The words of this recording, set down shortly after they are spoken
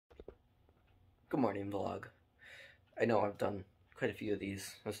Good morning, vlog. I know I've done quite a few of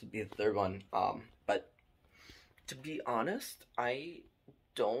these. This would be the third one. But to be honest, I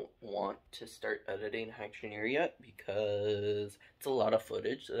don't want to start editing Hactioneer yet because it's a lot of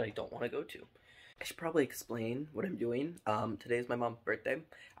footage that I don't want to go to. I should probably explain what I'm doing. Today's my mom's birthday.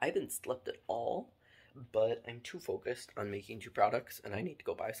 I haven't slept at all, but I'm too focused on making 2 products and I need to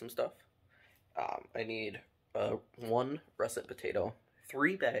go buy some stuff. I need 1 russet potato,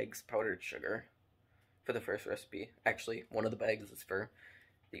 3 bags powdered sugar for the first recipe. Actually, one of the bags is for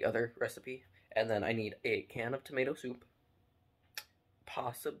the other recipe. And then I need a can of tomato soup,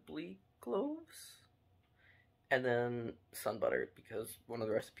 possibly cloves, and then sun butter because one of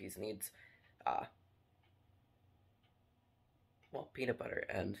the recipes needs, peanut butter,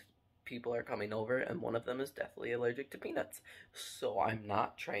 and people are coming over and one of them is deathly allergic to peanuts. So I'm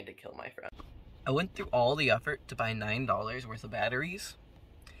not trying to kill my friend. I went through all the effort to buy $9 worth of batteries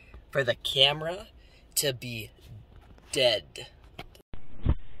for the camera to be dead.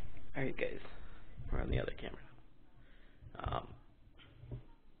 Alright guys, we're on the other camera. Have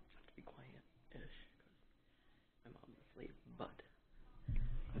to be quiet-ish because my mom's asleep, but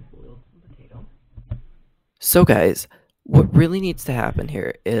I've boiled some potato. So guys, what really needs to happen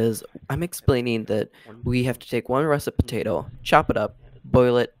here is I'm explaining that we have to take 1 russet potato, chop it up,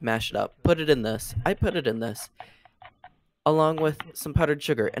 boil it, mash it up, put it in this. I put it in this along with some powdered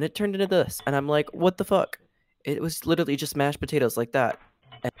sugar, and it turned into this. And I'm like, what the fuck? It was literally just mashed potatoes like that.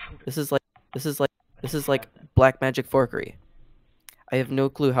 And this is like black magic forkery. I have no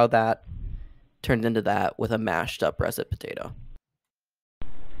clue how that turned into that with a mashed up russet potato.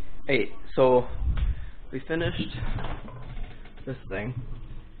 Hey, so we finished this thing.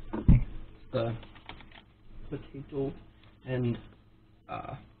 The potato and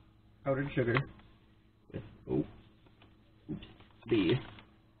powdered sugar with the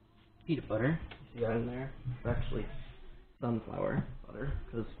peanut butter. You see that in there? It's actually sunflower butter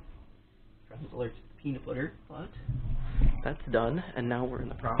because friends allergic to peanut butter, but that's done, and now we're in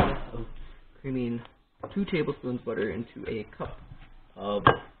the process of creaming 2 tablespoons butter into a cup of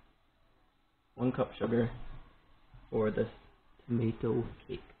 1 cup sugar for this tomato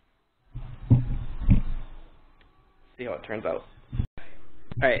cake. See how it turns out.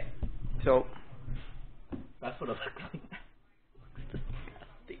 Alright, so that's what it looks like. It looks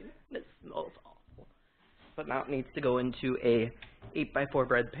disgusting. It smells awful. But now it needs to go into a 8x4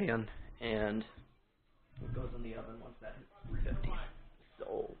 bread pan, and it goes in the oven once that hits 350.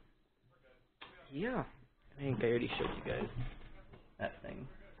 So, yeah. I think I already showed you guys that thing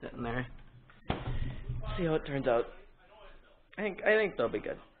sitting there. See how it turns out. I think they'll be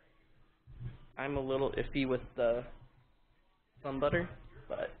good. I'm a little iffy with the sun butter,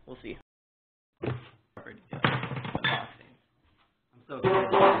 but we'll see. I'm so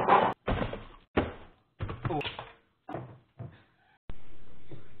excited. Oh.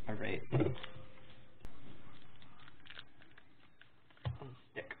 Alright.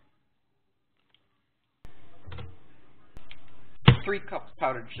 Stick. 3 cups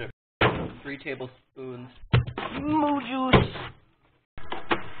powdered sugar. 3 tablespoons moo juice.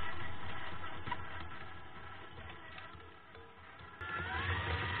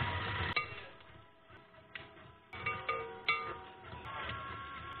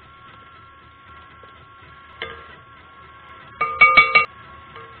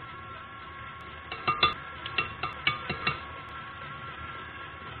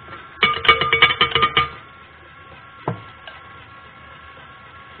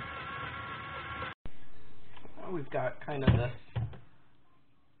 We've got kind of this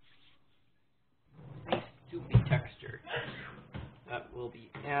nice soupy texture that will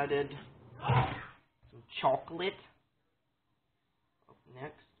be added. Some chocolate up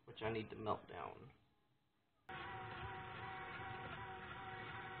next, which I need to melt down.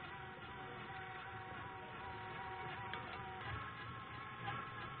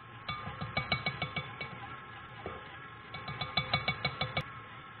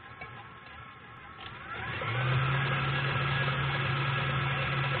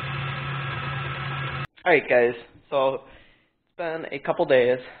 Alright guys, so it's been a couple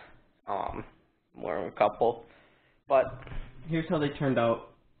days, more than a couple, but here's how they turned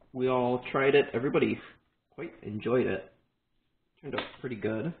out. We all tried it, everybody quite enjoyed it. Turned out pretty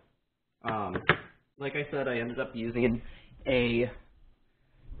good. Like I said, I ended up using a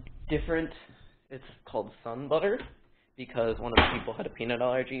different, it's called sun butter, because one of the people had a peanut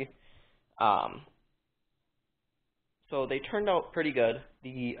allergy. So they turned out pretty good.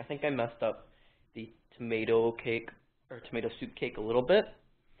 I think I messed up the tomato cake or tomato soup cake a little bit,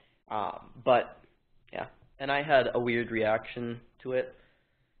 but yeah. And I had a weird reaction to it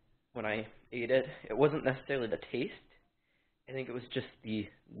when I ate it. It wasn't necessarily the taste. I think it was just the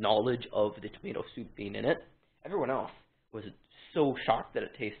knowledge of the tomato soup being in it. Everyone else was so shocked that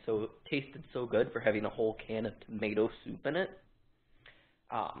it tasted so good for having a whole can of tomato soup in it.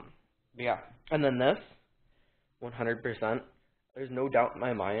 Yeah. And then this, 100%, there's no doubt in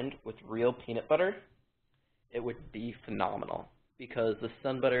my mind, with real peanut butter, it would be phenomenal. Because the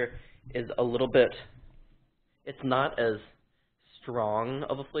sun butter is a little bit, it's not as strong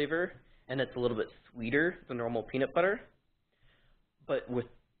of a flavor, and it's a little bit sweeter than normal peanut butter. But with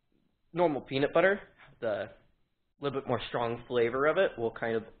normal peanut butter, the little bit more strong flavor of it will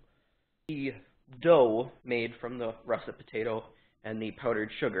kind of, the dough made from the russet potato and the powdered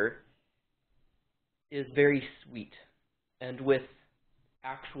sugar is very sweet. And with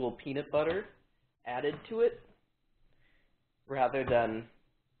actual peanut butter added to it, rather than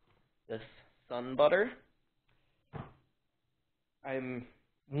this sun butter, I'm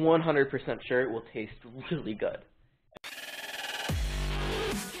 100% sure it will taste really good.